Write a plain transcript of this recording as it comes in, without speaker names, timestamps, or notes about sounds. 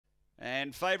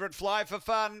And favourite Fly for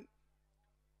Fun.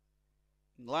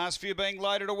 Last few being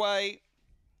loaded away.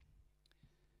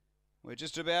 We're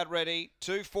just about ready.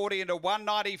 240 into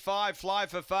 195. Fly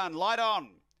for Fun. Light on.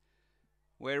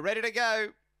 We're ready to go.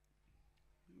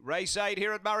 Race 8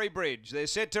 here at Murray-Bridge. They're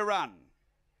set to run.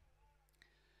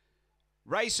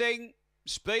 Racing.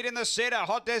 Speed in the centre.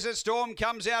 Hot Desert Storm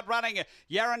comes out running.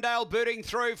 Yarrandale booting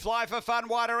through. Fly for Fun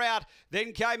wider out.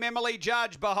 Then came Emily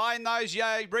Judge. Behind those,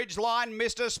 Ridge Line,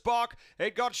 Mr. Spock.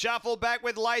 It got shuffled back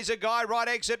with Laser Guy. Right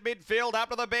exit midfield.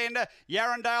 Up to the bend.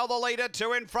 Yarrandale the leader.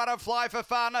 2 in front of Fly for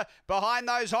Fun. Behind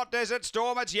those, Hot Desert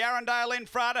Storm. It's Yarrandale in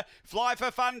front. Fly for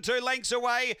Fun 2 lengths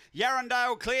away.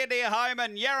 Yarrandale clear near home.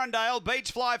 And Yarrandale beats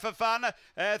Fly for Fun.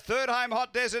 Third home,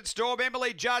 Hot Desert Storm.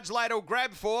 Emily Judge late will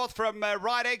grab fourth from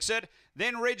right exit.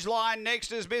 Then Ridgeline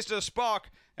next is Mr. Spock,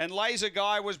 and Laser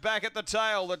Guy was back at the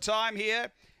tail. The time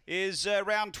here is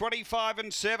around 25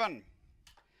 and 7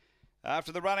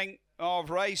 after the running of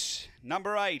race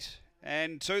number 8,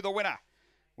 and to the winner,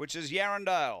 which is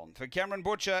Yarrandale for Cameron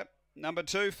Butcher. Number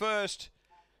 2 first,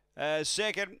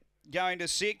 second going to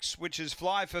 6, which is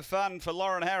Fly for Fun for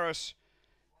Lauren Harris,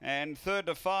 and third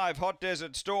to 5 Hot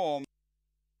Desert Storm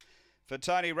for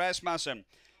Tony Rasmussen.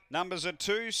 Numbers are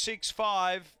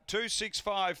 265,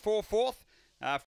 265 for fourth.